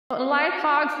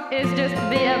LightBox is just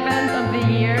the event of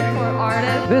the year for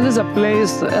artists. This is a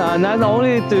place not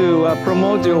only to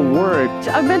promote your work.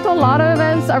 I've been to a lot of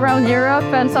events around Europe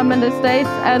and some in the States,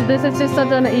 and this is just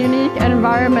such a unique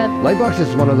environment. LightBox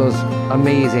is one of those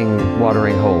amazing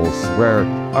watering holes where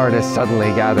artists suddenly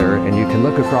gather and you can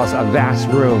look across a vast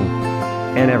room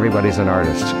and everybody's an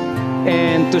artist.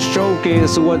 And to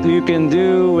showcase what you can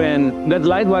do and that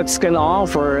LightBox can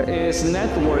offer is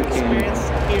networking.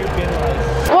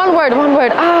 One word. One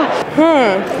word.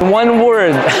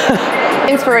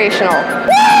 Inspirational.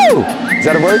 Woo! Is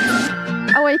that a word?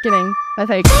 Awakening, I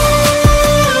think.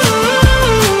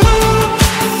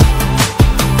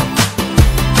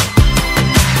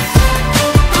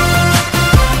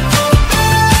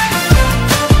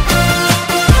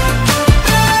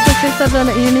 Such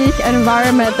a unique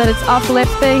environment that it's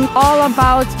uplifting, all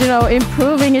about,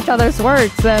 improving each other's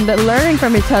works and learning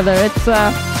from each other. It's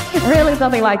really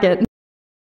something like it.